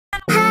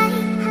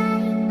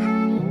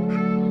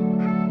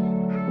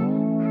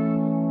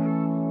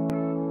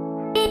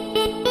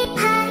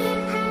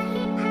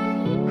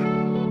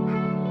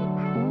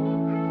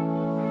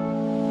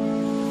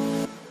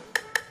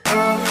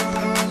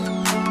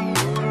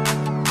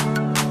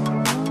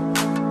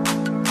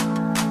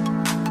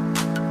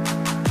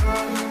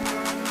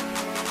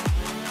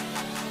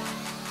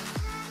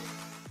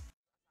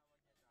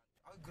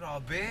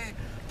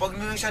Pag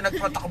nung siya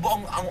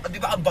nagpatakbo, di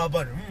ba ang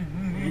baba?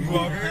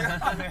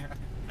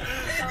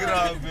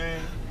 Grabe.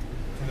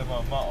 Sila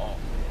mama, oh.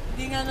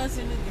 Hindi nga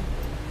nasunod eh.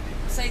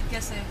 Side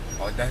kasi.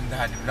 Oh,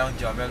 dahan-dahan mo lang,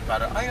 Jomel,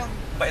 para, ay, ang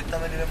bait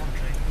naman nila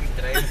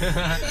mag-drive.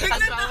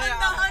 Biglang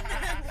dahan-dahan.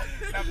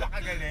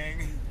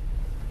 Napakagaling.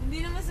 Hindi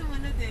naman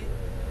sumunod eh.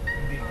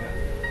 Hindi nga.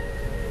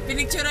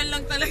 Pinicturean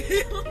lang talaga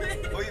yun.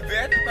 Uy,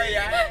 Ben, ano ba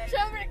yan?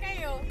 Siyempre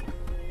kayo.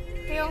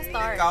 Kayong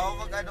star.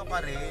 Ikaw, mag-ano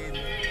ka rin.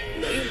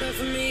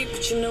 Magsalita,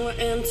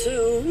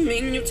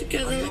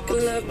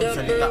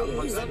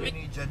 magsabi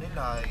ni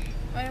Janelay.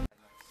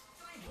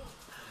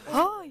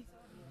 Hoy!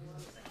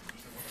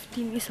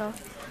 Team isa.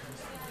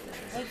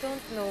 I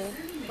don't know.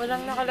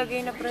 Walang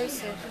nakalagay na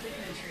price eh.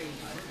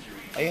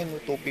 Ayan,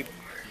 250.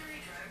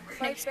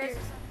 5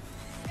 pesos.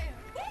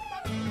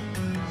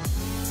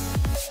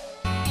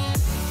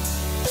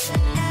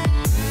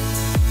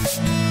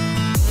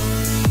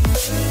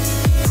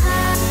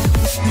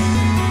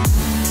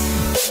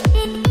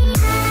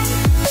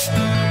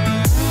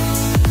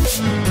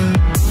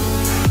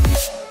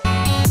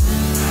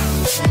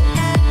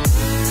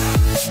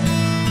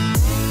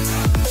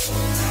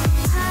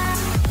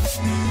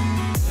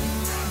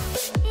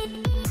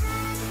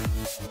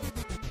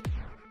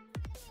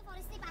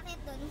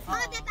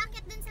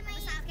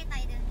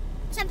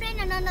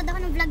 Nanonood ako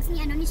ng vlogs ni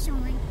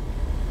Sean.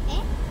 Eh?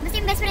 Basta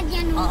yung best friend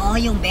niya Oo,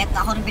 yung bet.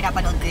 Ako rin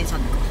pinapanood ko yung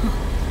son ko.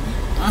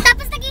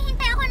 Tapos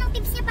naghihintay ako ng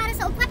tips niya para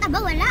sa upat. Aba,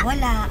 wala.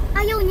 Wala.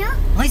 Ayaw niya?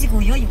 Ay, si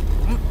Kuya yung...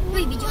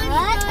 Uy, video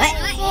ano?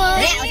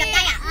 Usap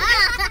tayo!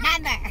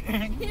 Number!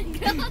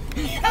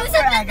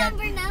 Usap na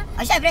number na?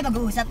 Ay, syempre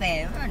mag-uusap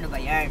eh. Ano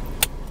ba yan?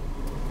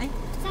 Ay,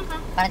 saan ka?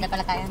 para na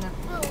pala tayo, no?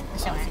 Oo.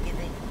 Siya, sige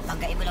tayo.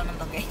 Banggay mo lang ng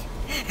banggay.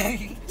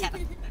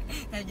 Charot.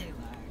 Sabi niyo,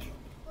 Mark.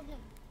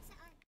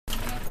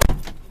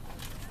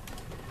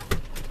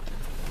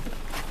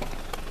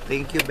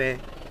 Thank you, Be.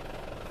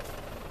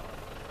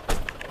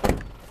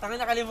 Taka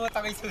nakalimutan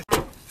ko yung susi.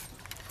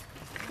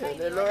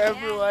 Hello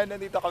everyone,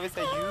 nandito kami sa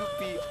UP.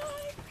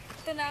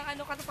 Ito na,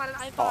 ano ka to para na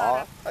kayo Oo,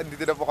 pangarap.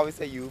 andito na po kami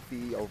sa UP.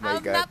 Oh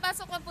my God.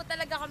 Napasok na po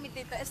talaga kami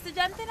dito.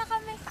 Estudyante na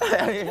kami.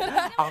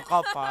 Ang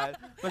kapal.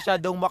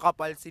 Masyadong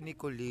makapal si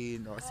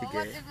Nicolene. O, sige.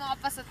 What if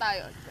makapasa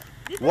tayo?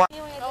 What?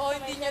 Oo,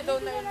 hindi niya daw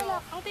na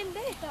ino. Ang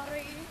tindi.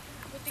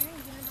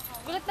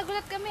 Gulat na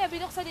gulat kami.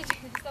 Binuksan niya.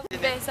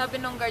 Sabi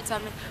nung guard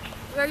sa amin,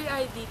 where your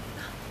ID?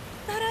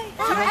 Taray!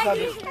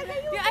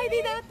 Yung ID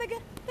dapat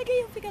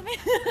taga-UP kami.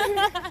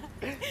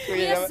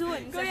 Kuya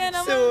soon. Kuya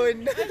naman.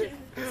 Soon.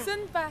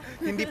 Soon pa.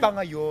 Hindi pa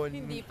ngayon.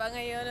 Hindi pa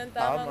ngayon ang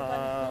tamang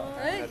panahon.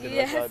 Ay,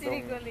 yes, si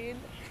Nicolene.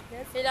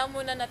 Kailangan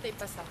muna natin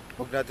ipasa.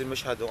 Huwag natin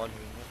masyadong ano.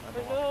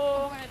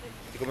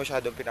 Hindi ko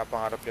masyadong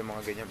pinapangarap yung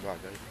mga ganyang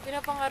bagay.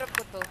 Pinapangarap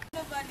ko to.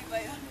 Ano ba, di ba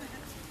yun?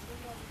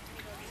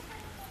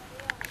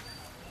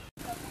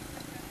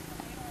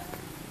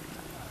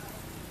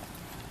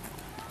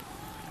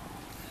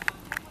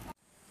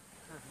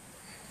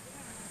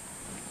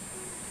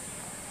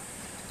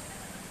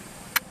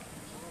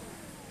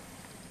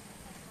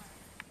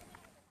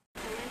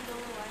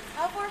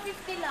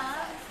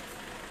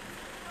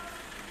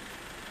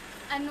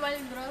 Annual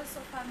gross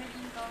of family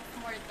income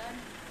more than.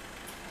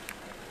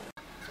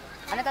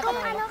 Ano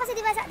tatanungin mo? Ano kasi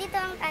diba dito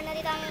ang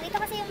dito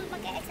kasi yung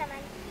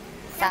mag-e-examan.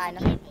 Sa ano?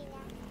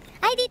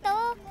 Ay,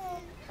 dito.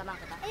 Sama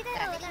kita. Ay,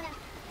 dito.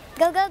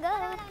 Go, go, go.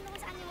 Ano kung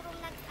saan yung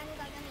room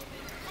gagamitin.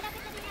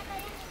 Malapit na din natin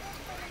yan.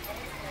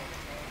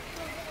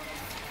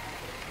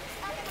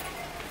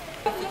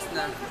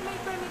 May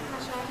permit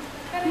na siya.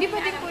 Hindi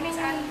pwede kunin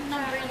yung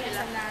number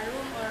nila na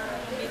room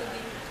or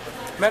building.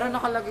 Meron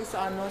nakalagay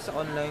sa ano, sa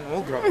online.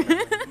 Oh, grabe.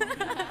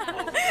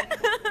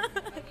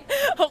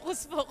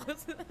 Focus,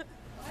 focus.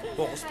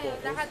 Focus po.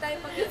 Lakad tayo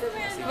pag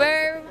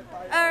where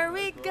are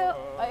we go?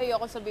 Ay,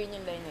 ayoko sabihin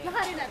yung line na yun.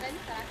 Nakarin natin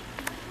ka.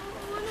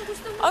 Ano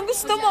gusto mo? Ang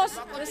gusto mo,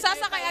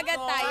 sasakay agad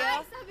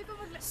tayo. Sabi ko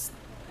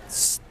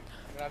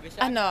Grabe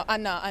siya. Ano?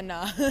 Ano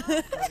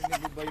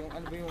ba yung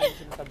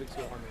sinasabi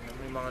ko kami?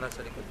 May mga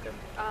nasa likod kami.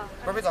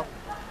 Perfect ako.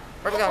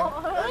 Perfect ako.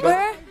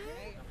 Where?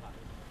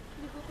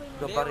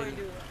 Go pa rin.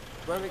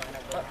 Sabi,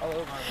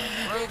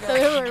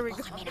 where we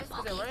go?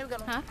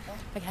 Ha?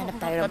 Maghanap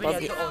tayo ng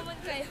pogi.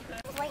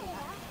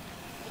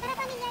 Para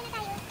pamilya na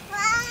tayo.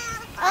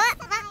 Wow! Oh!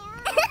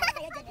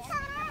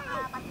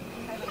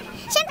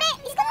 Siyempre,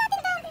 iskon natin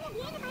ito. Ano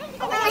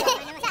ba?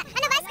 Iskon natin.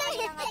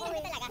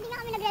 Hindi nga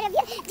kami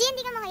nagre-review. G,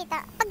 hindi ka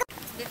makita.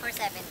 Before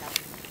 7 daw.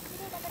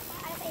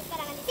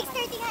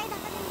 6:30 nga ito.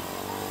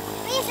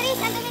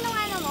 Rhys, ang dami nung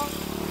ano mo.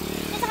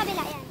 Yung sa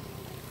kabila, yan.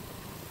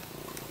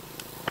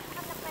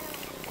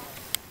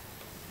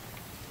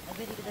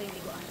 Nabili ko daw yung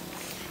liguan.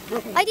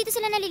 Ay, dito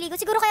sila naliligo.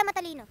 Siguro kaya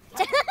matalino.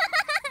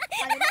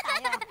 Ano na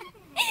tayo?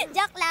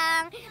 Joke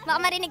lang. Baka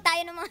marinig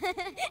tayo ng mga...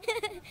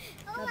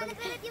 Oo nga,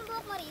 nagre-red yung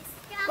buhok mo, Rhys.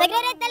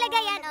 Nagre-red talaga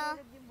yan, oh.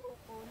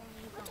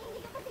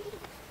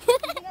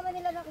 Hindi naman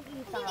nila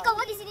nakikita. Ikaw,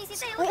 wag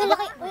isinisita yun. Uy,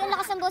 ang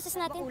lakas ng boses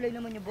natin. Kulay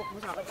naman yung buhok mo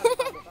sa akin.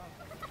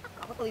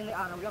 Ako tuwing may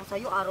araw lang.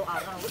 Sa'yo,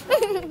 araw-araw.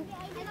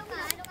 Ano ka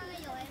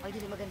ngayon? Ay,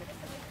 hindi maganda.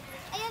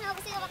 Ayun, oh,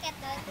 gusto yung kakit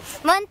doon.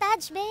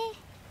 Montage, be.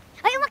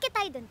 Ay, umakyat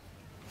tayo dun.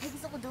 Ay,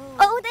 gusto ko doon.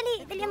 Oo, dali.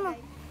 Dalihan mo.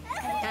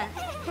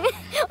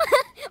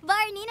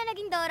 Barney na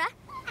naging Dora?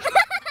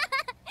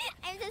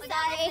 I'm so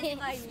sorry.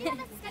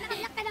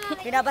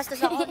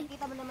 Pinabastos ako.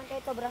 Kita mo naman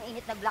kayo, sobrang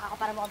init na black ako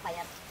para mo akong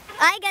payat.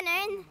 Ay,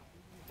 ganun.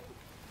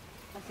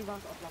 Magsigaw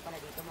sa otla pala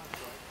dito, mga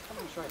boy. Come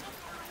on, short.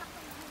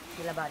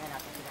 Silabanan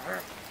natin sila.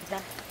 Isa.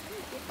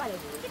 Ito pala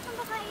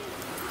yun.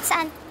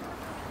 Saan?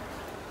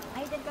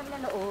 Ay, din kami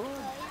nanood.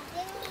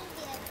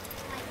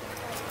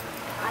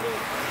 Ay.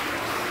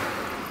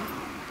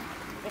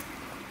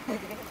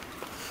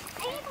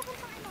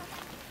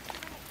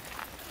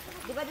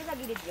 Di ba doon sa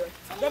gilid yun?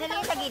 Diyan na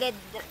lang sa gilid.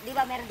 Di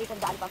ba meron dito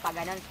daan pa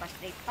ganon, pa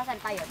straight. Pasan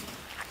pa yun?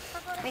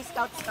 May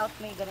scout,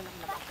 may ganon ako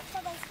nakita.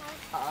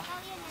 Oo.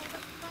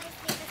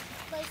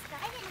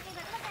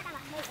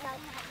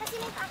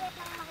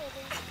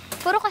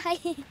 Puro kahay.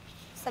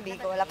 Sabihin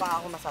ko, wala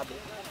pa ako masabi.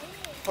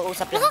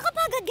 Pausap lang.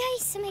 Nakakapagod,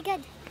 guys. Oh my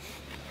God.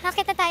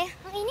 Nakita tayo.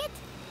 Ang init.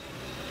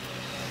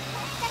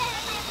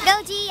 Go,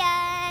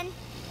 Gian!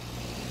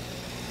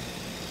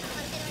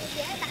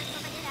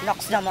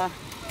 Nox naman.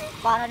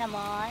 Para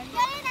naman.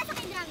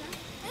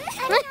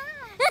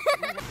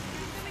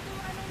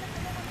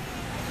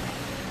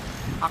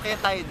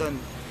 Akyat tayo doon.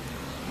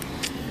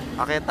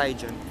 Akyat tayo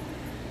dyan.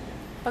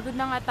 Pagod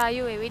na nga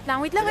tayo eh. Wait lang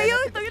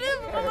ayun.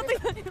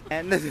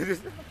 And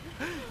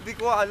hindi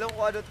ko alam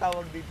kung ano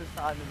tawag dito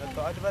sa ano na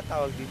to. Ano ba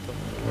tawag dito?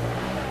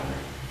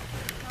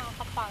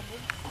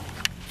 Nakakapagod.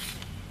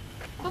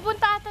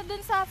 Pupunta ata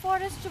dun sa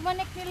forest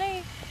chumanek nila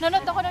eh.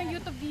 Nanood ako ng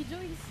YouTube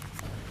videos.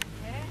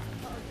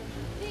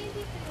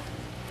 Hindi.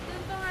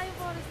 Doon pa nga yung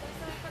forest.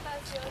 Sa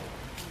pataas yun.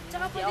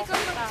 Tsaka pwede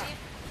kang mag-jeep.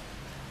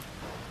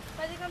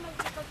 Pwede kang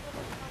mag-jeep pag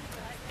pupunta ka.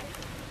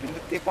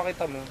 Hindi,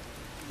 pakita mo.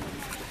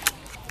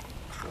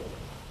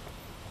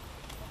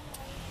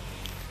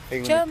 Ay,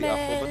 ngumiti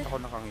ako. Ba't ako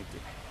nakangiti?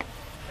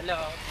 Hello.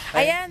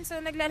 Ayan,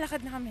 so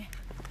naglalakad na kami.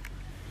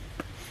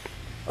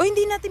 O,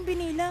 hindi natin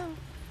binilang.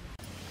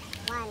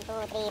 1,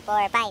 2, 3,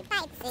 4, 5,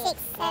 6,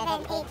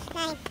 7, 8,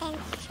 9, 10,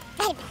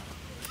 12,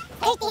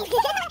 13. Ay,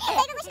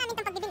 gusto namin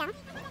itong pagbibilang.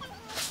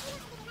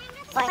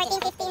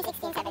 14, 15,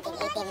 16, 17,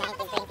 18,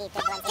 19, 20,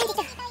 21,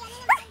 22.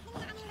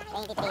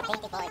 23,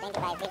 24,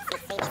 25,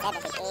 26,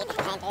 27, 28,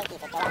 29,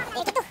 30, 31,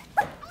 32.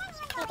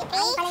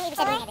 23, pala yung ibig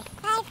sabihin natin.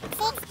 5,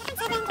 6,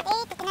 7,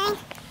 8,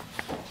 9.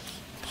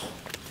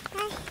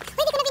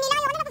 Uy, di ko na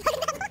binilang. Ayoko na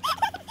napapagod ako.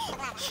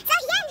 So,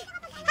 yan.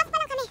 Half pa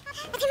lang kami.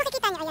 At yung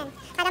makikita niyo, ayan.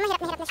 Para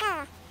mahirap na siya.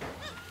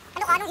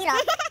 Ano ka? Anong hirap?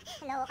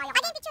 Hello, kaya ko.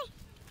 Ay, picture.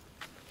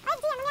 Ay,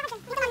 Gian, mamaya ka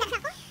dyan. Dito man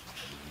ako.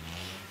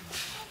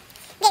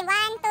 Game,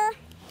 1,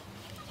 2.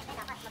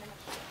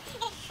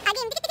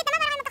 Game, dikit-dikit naman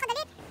para kayo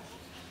magkakagalit.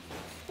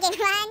 Game,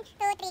 1,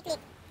 2, 3,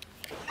 click.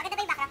 Maganda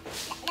ba yung background?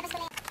 Ilabas ko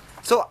na yan.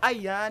 So,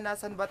 ayan.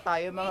 Nasan ba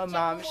tayo mga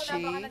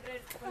mamshi?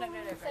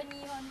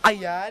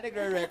 Ayan,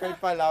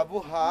 nagre-record pala.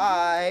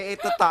 Buhay.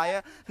 Ito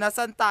tayo.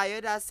 Nasaan tayo?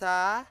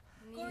 Nasa?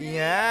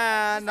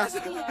 Yan.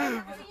 Nasa?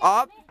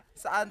 Up.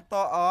 Saan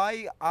to?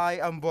 Ay,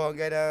 ang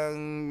bongga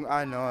ng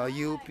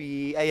UP.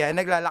 Ayan,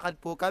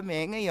 naglalakad po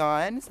kami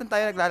ngayon. Saan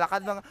tayo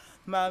naglalakad mga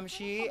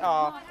mamshi?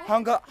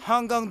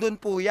 Hanggang dun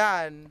po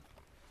yan.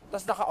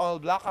 Tapos naka-all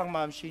black ang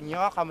mamshi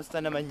nyo. Kamusta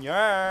naman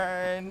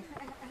yan?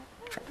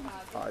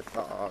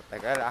 Ito.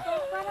 Teka lang.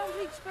 Parang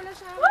bridge pala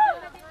siya.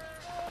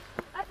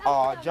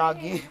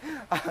 Jogging.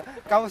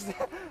 Kamusta?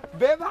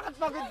 Be, bakit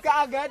pagod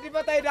ka agad? Di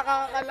ba tayo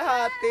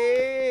nakakalahati?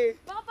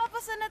 Baka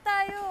papasa na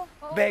tayo.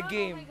 Be,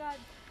 game.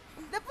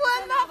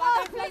 Dapuan mo ako!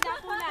 Butterfly na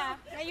ako na.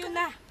 Ngayon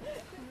na.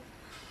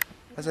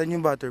 Asan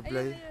yung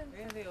butterfly?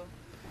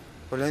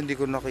 Wala, hindi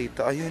ko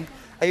nakita. Ayun.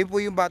 Ayun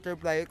po yung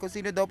butterfly. Kung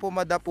sino daw po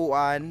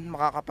madapuan,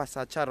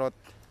 makakapasa. Charot.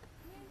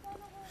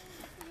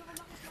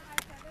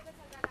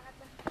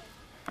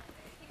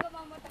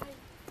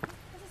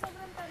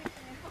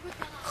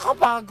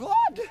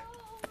 Kapagod!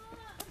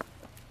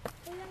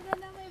 Ay, ang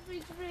ganda may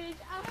bridge.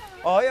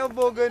 Ay, ang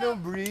boga ng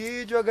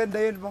bridge.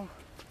 Maganda yun bang?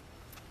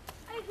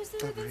 Ay, gusto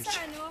mo dun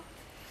sa ano?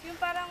 Yung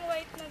parang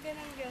white na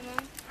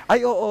ganang-ganon.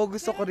 Ay, oo.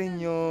 Gusto ko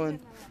rin yun.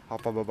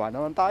 Pababa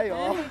naman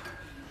tayo.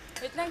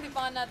 Wait lang, di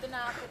pa nga natin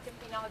nakakit yung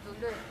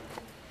pinakadulo eh.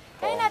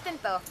 Kaya natin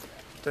to.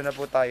 Ito na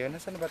po tayo.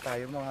 Nasaan ba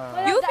tayo mga...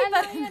 UP pa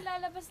rin.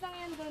 Lalabas lang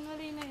yan doon.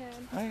 Mali na yan.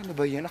 Ay, ano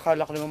ba yan?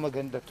 Akala ko naman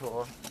maganda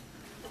to.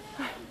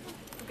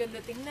 Maganda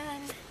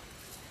tingnan.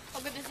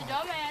 Pagod na si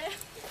Jomel.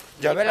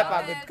 Jomel,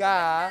 napagod ka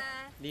ha?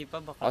 Di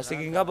pa baka. O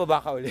sige nga, baba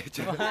ka ulit.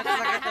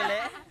 Sakit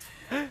ulit.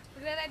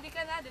 Magre-ready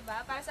ka na, di ba?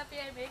 Para sa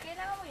PMA,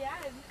 kailangan mo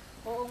yan.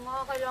 Oo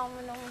nga, kailangan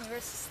mo ng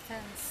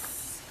resistance.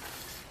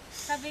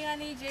 Sabi nga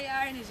ni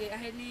JR, ni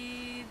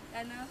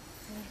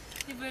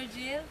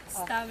Virgil,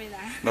 stamina.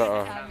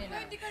 Oo.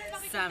 Stamina. Hindi ko rin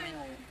nakikita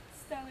yun.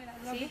 Stamina.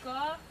 Labi ko,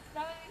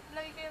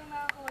 lagi ko yung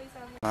nakakuha sa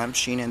amin. Ma'am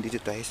Sheen,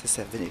 nandito tayo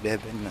sa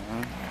 7-Eleven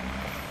ng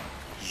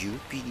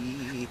UP.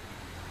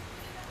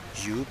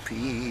 UP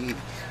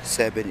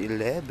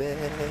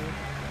 7-Eleven.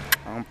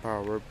 Ang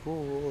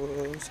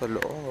powerful sa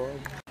loob.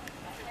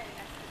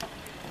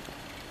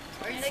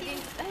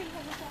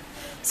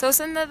 So,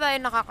 saan na tayo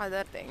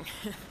nakakadating?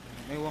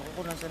 Ewan ko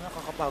kung nasa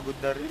nakakapagod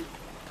na rin.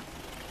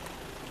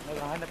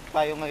 Naghahanap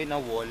tayo ngayon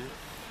na wall.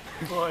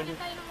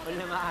 Wall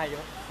na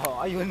maayo. Oh,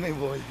 ayun may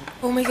wall.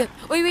 Oh my God.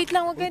 Uy, wait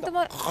lang. Huwag kayong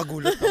tumawid.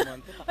 Kakagulat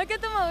naman. Huwag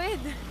kayong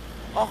tumawid.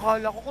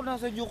 Akala ko kung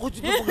nasa Yuko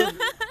dito pag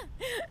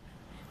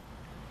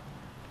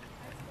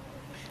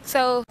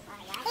So, Huwag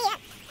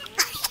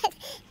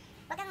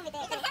kang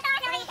umiti.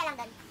 Tuloy ka lang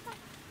doon.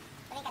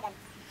 Tuloy ka doon.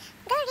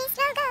 Go, Rhys.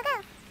 Go, go, go.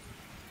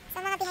 Sa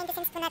mga behind the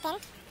scenes po natin.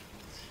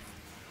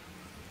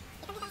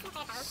 Ipagkita ko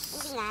na tayo.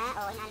 Hindi nga.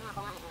 Oo, inaano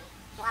ako nga.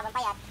 Mukha bang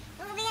payat.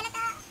 Bumubay na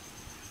ta.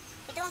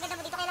 Ito ang ganda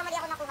mo dito. Kailan mali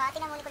ako nakuha.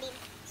 Tinan mo ni Colleen.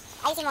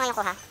 Ayusin mo nga yung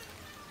kuha.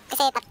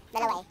 Kasi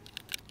dalawa eh.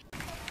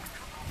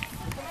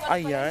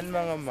 Ayan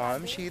mga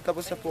mamshi,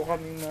 tapos na po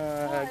kami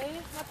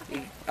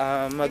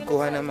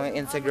magkuha ng mga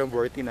Instagram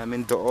worthy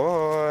namin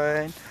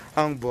doon.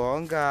 Ang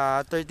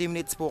bongga, 30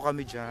 minutes po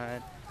kami dyan.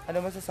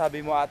 Ano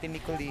masasabi mo Ate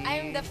Nicolene?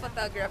 I'm the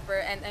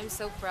photographer and I'm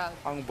so proud.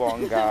 Ang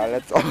bongga,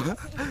 let's all.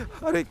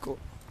 Aray ko.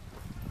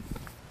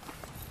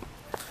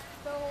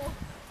 So,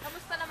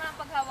 kamusta naman ang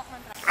paghawak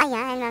ng truck?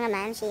 Ayan mga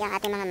mamshi. Ang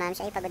ating mga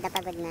mamshi ay pagod na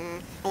pagod na.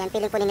 Ayan,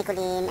 piling po ni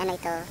Colleen. Ano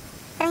ito?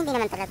 Pero hindi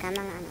naman talaga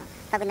mga ano.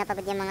 Pagod na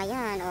pagod yung mga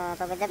yan. O,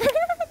 pagod na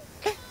pagod.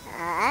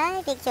 Ay,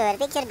 picture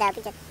daw,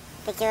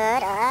 picture.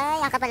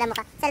 Ay, ang kapal ang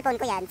mukha.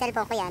 Cellphone ko yan,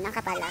 ang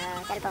kapal.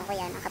 Cellphone ko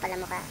yan, ang kapal ang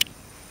mukha.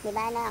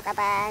 Diba, no? Ang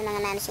kapal, mga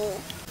mamshi.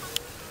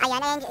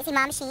 Ayan, si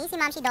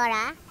Mamshi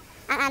Dora.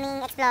 Ang aming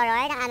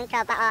explorer, ang aming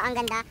tropa. Oh, ang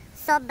ganda.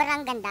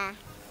 Sobrang ganda.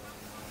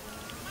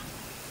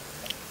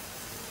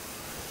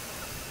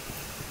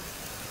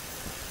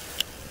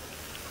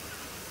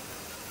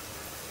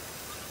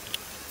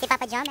 Si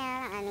Papa Jomel,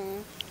 ang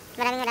aming...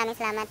 Maraming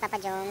salamat, Papa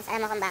Jones.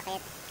 Alam mo kung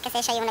bakit? Kasi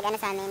siya yung nag-ano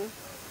sa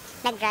amin.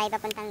 Nag-drive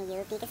papuntang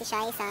UP kasi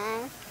siya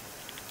isang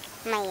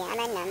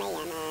mayaman na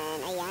mayaman.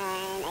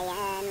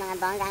 Ayan, mga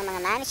bongga ang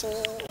mga mamshi.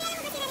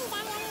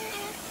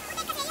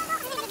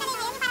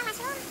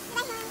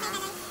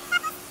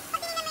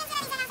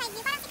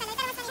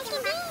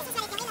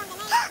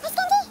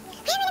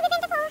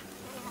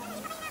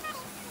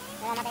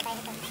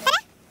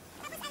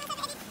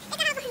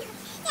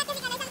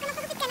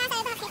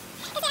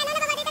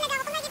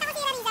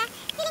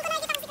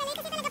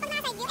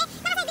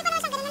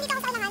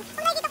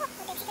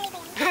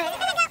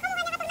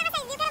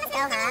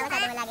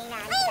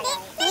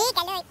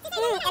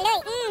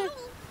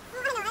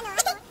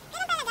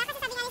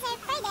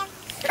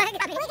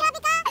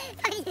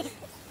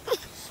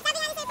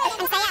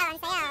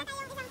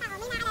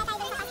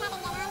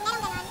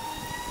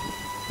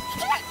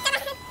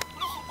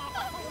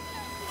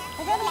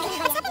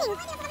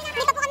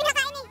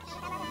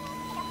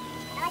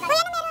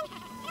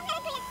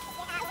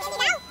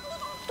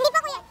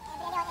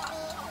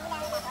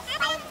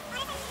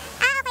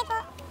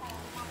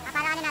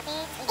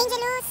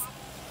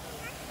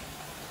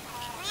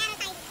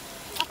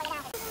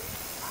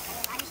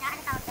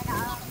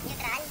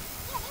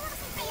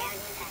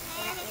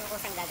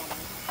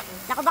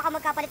 Naku, baka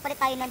magkapalit-palit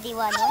tayo ng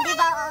diwa, no? Di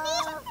ba?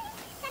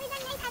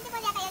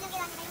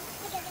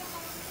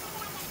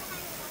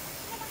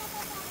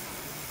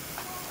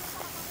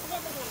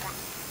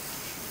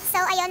 So,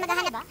 ayun,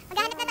 maghahanap na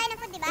tayo ng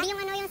food, di ba? Yung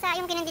ano, yung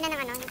kinandina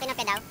ng ano, yung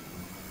pinapya daw.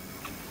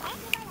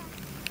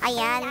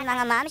 Ayan,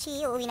 mga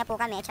mamshi, uuwi na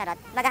po kami, charot.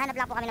 Maghahanap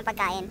lang po kami ng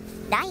pagkain.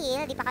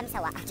 Dahil, di pa kami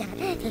sawa.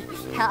 Charot.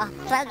 Oo,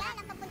 12.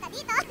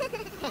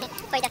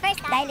 For the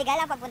first time. Dahil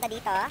legal ang pagpunta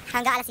dito,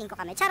 hanggang alas 5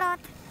 kami, charot.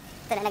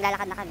 Ito na,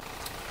 naglalakad na kami.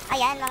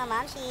 Ayan, mga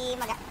mamshi,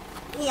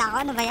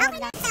 ano ba yan?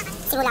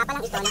 Simula pa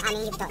lang ito ng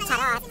aming yugto,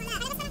 charot.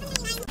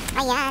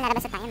 Ayan,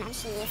 nalabas na tayo,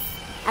 mamshi.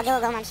 Okay,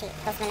 go, mamshi.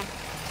 Close mo na.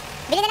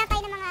 Bili na lang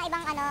tayo ng mga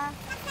ibang ano.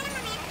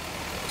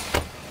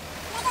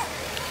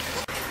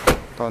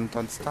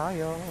 Tontons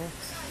tayo.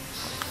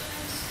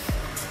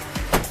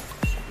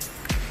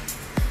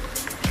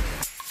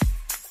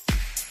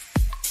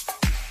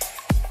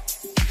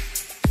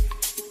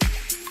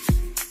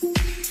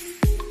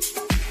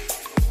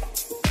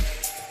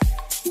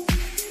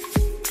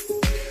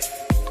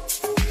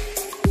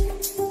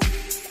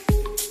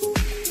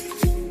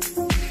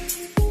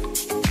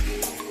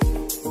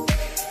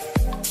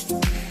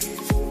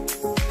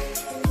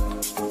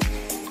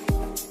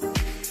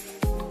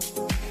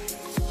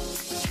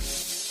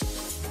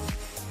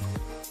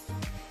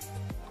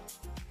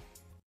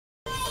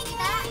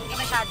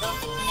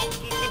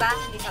 Di ba?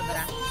 Hindi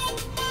sobra.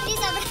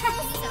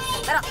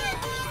 Pero,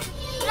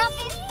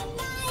 Rocket.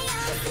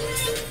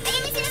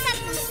 Ayun yung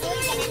sinasabi ng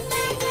school.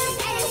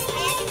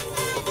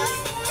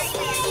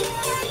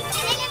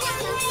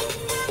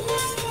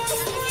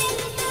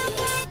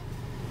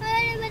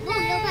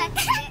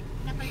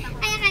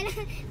 Ayan.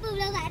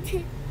 Bublokat.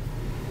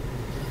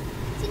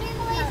 Sino yung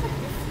mga yun?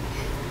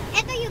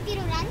 Ito yung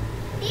Piruran?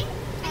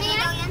 Ano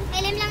yan?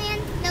 LM lang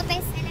yan.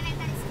 Lopez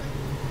Elementary School.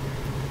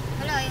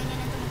 wala, yun yun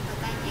ang tumutog.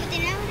 Buti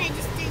lang,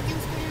 registered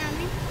yung school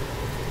namin.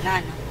 Na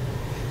ano?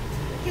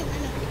 Yung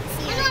ano?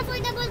 Ano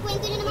affordable?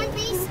 Kwento nyo naman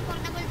please.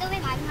 Affordable daw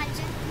eh, mahal-mahal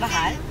dyan.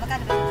 Mahal?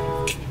 Magkano ba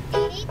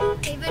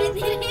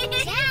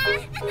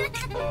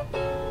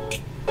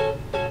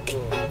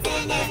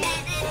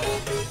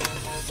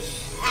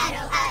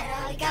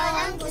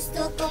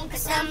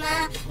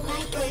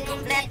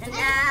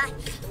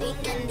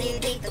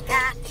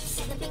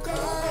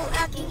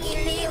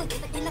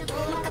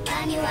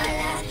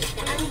maniwala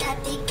ang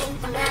dati kong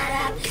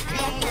pangarap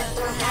ay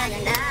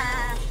natotohanan na.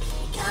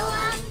 Ikaw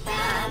ang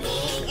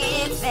tanging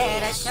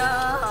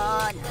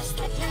inspirasyon.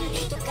 Basta't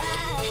nandito ka,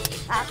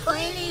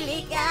 ako'y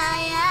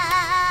liligaya.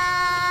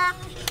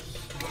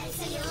 Dahil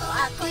sa'yo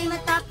ako'y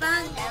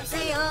matapang, dahil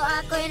sa'yo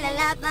ako'y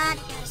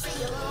lalaban, dahil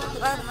sa'yo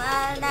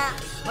pagmahal na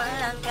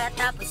walang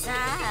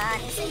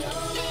katapusan. Dahil sa'yo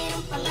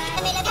mayroong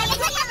pangarap.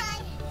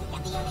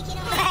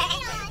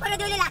 Puro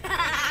dulo lang.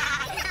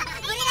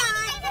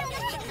 Burilon!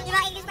 Di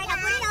ba English part na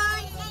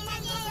burilon?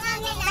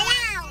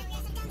 Sayaw!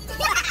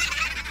 Sayaw!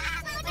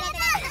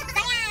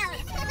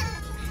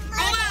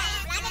 Ayan!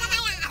 Lagi na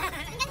kaya!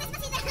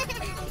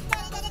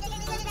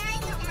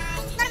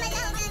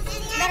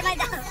 Normal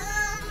daw.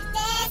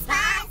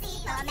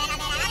 Despacito. Mera,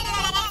 mera, mera,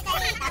 mera, mera.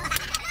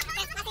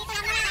 Despacito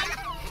naman.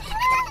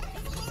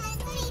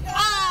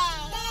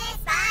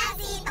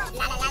 Despacito.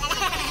 La, la, la, la,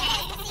 la.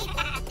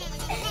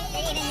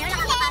 Tingnan nyo,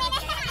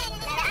 nakakapagod.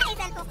 Ay,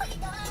 cellphone ko.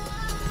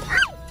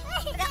 Ay!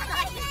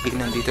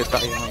 Nandito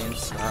tayo ngayon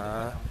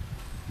sa...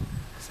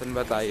 Saan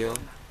ba tayo?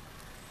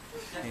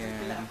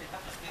 Ayan.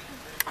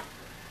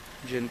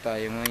 Diyan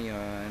tayo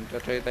ngayon.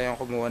 Tatry tayong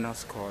kumuha ng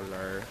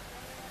scholar.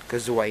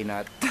 Cause why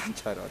not?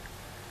 Charot.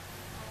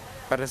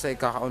 Para sa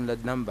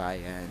ikakaunlad ng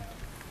bayan.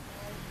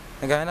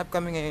 Naghahanap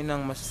kami ngayon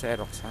ng mas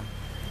Xeroxan.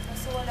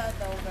 Kaso wala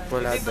daw.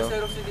 Wala daw.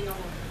 Ipa-Xerox din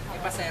ako.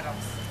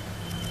 Ipa-Xerox.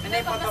 Ano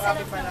yung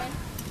photocopy pa lang?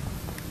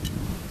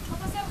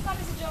 Kapasero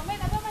sabi si Jomay,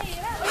 ano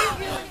mahirap?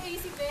 Yung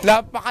isip eh.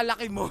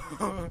 Napakalaki mo!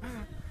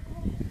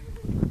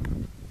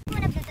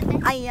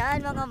 Ayan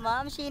mga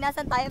mamshi,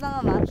 nasan tayo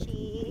mga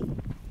mamshi?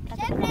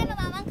 Siyempre,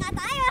 mamamangka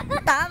tayo.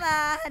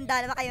 Tama, handa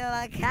naman kayo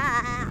mamangka.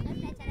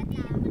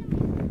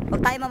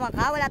 Huwag tayo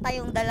mamangka, wala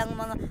tayong dalang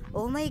mga,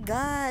 oh my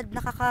god,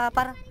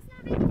 parang,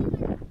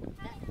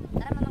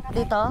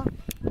 dito?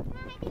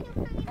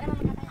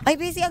 Ay,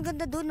 busy, ang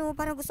ganda dun, oh.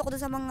 Parang gusto ko dun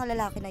sa mga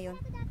lalaki na yun.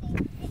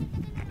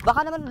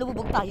 Baka naman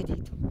lumubog tayo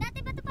dito. Dati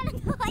ba ito pala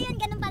to? Ayun,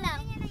 ganun pa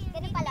lang.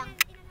 Ganun pa lang.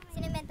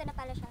 Sinemento na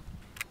pala siya.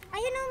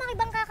 Ayun o,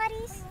 makibangka ka,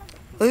 Rhys.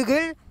 Uy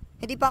girl,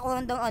 hindi pa ako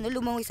handang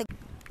lumangoy sa...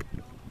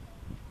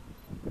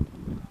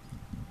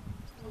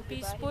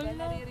 Peaceful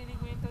na. Naririnig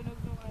mo yung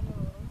tunog ng ano.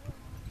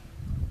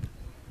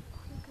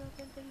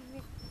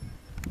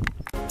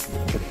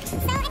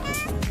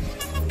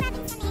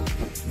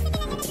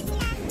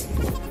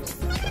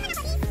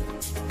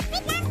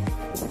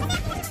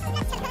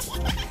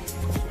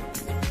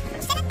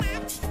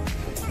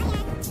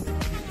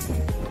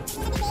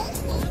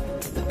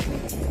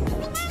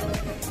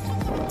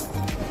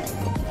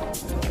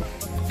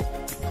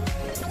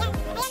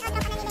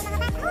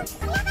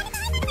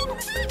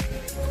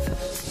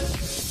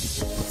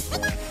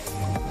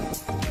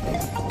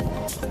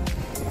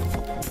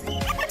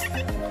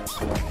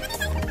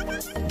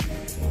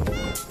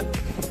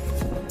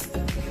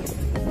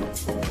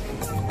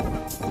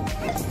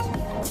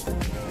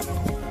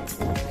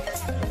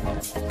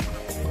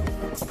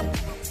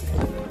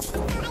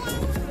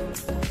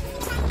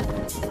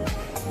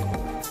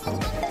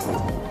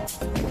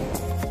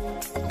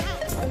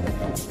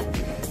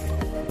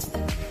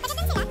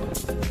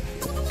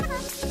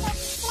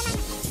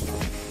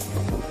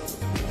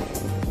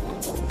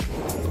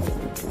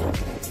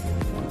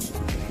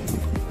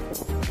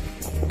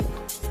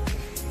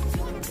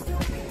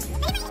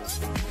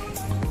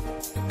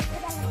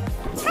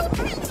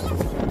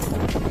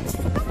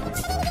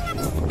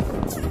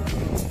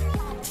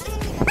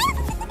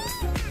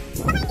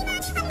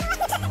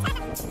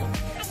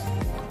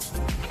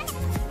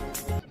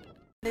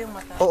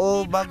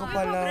 Oo, bago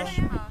pala.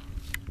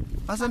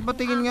 Asan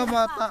patingin nga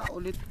bata?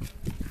 Ulit.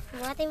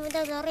 Buhatin mo daw,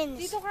 Lawrence.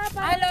 Dito ka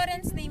pa.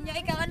 Lawrence name niya.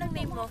 Ikaw, anong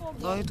name mo?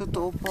 Ay,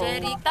 totoo po.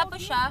 Jerry. Tapos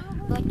siya?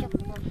 Bochok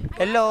po.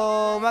 Hello!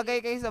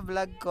 Magay kayo sa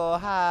vlog ko.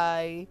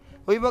 Hi!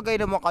 Uy,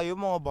 magay naman kayo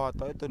mga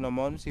bata. Ito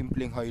naman,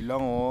 simpleng hi lang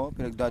oh.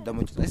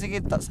 Pinagdadamot. Ay,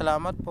 sige,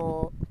 salamat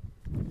po.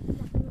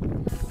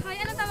 Hi,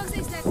 anong tawag sa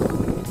isla?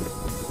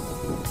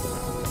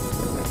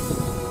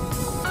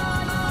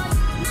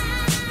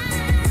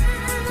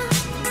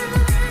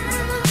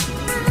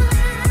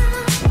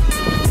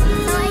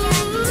 So,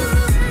 ayan.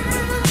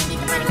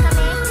 Dito pa rin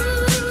kami.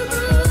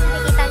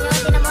 Nakikita nyo,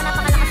 tinan mo,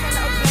 napakalakas ng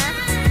loob niya.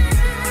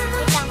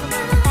 Wait lang,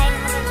 magandang tayo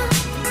ng magandang.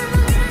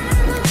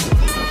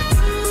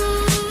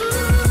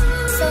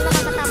 So,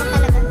 nakakatakot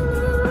talaga.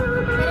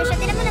 Pero siya,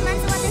 tinan mo naman,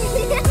 sumatin.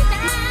 Medyo,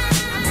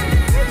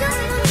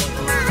 hindi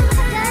kumaano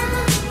ka dyan.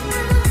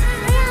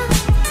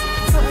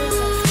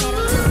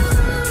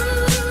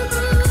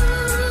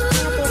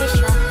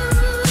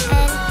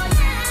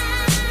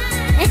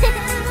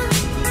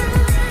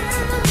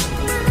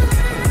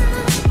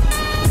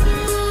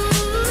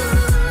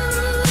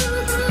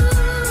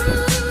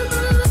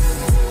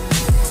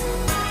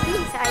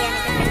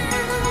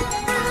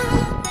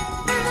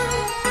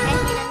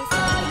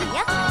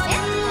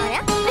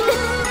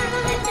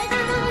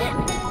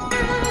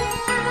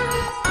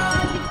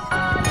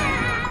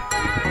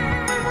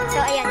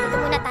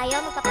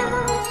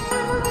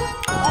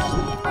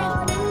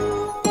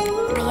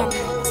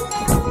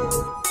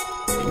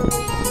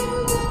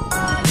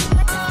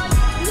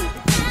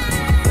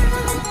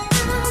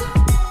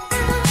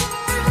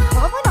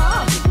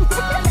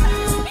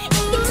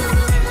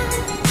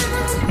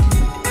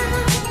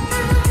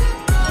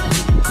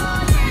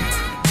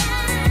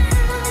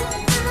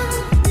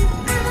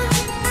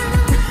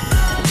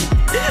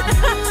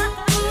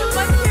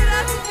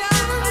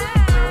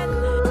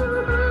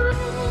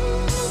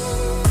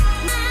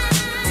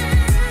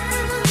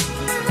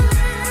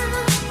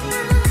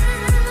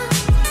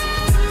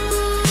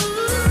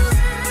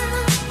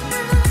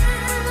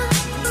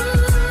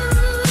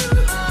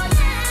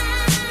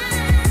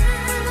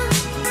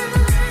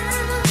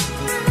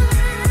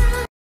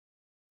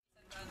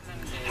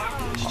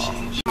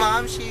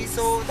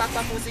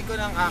 tatapusin ko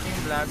ng aking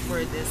vlog for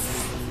this.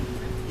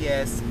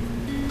 Yes.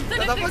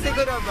 Tatapusin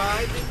ko na ba?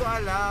 Hindi ko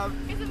alam.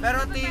 Pero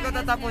tingin ko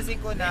tatapusin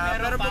ko na.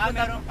 Pero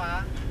meron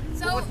pa.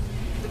 So,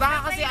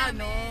 Baka kasi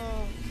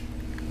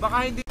baka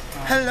hindi.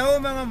 Hello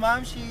mga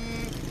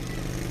mamshi!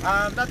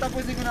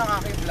 Tatapusin ko na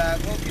ang aking vlog.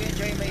 Hope you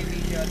enjoy my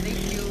video.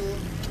 Thank you!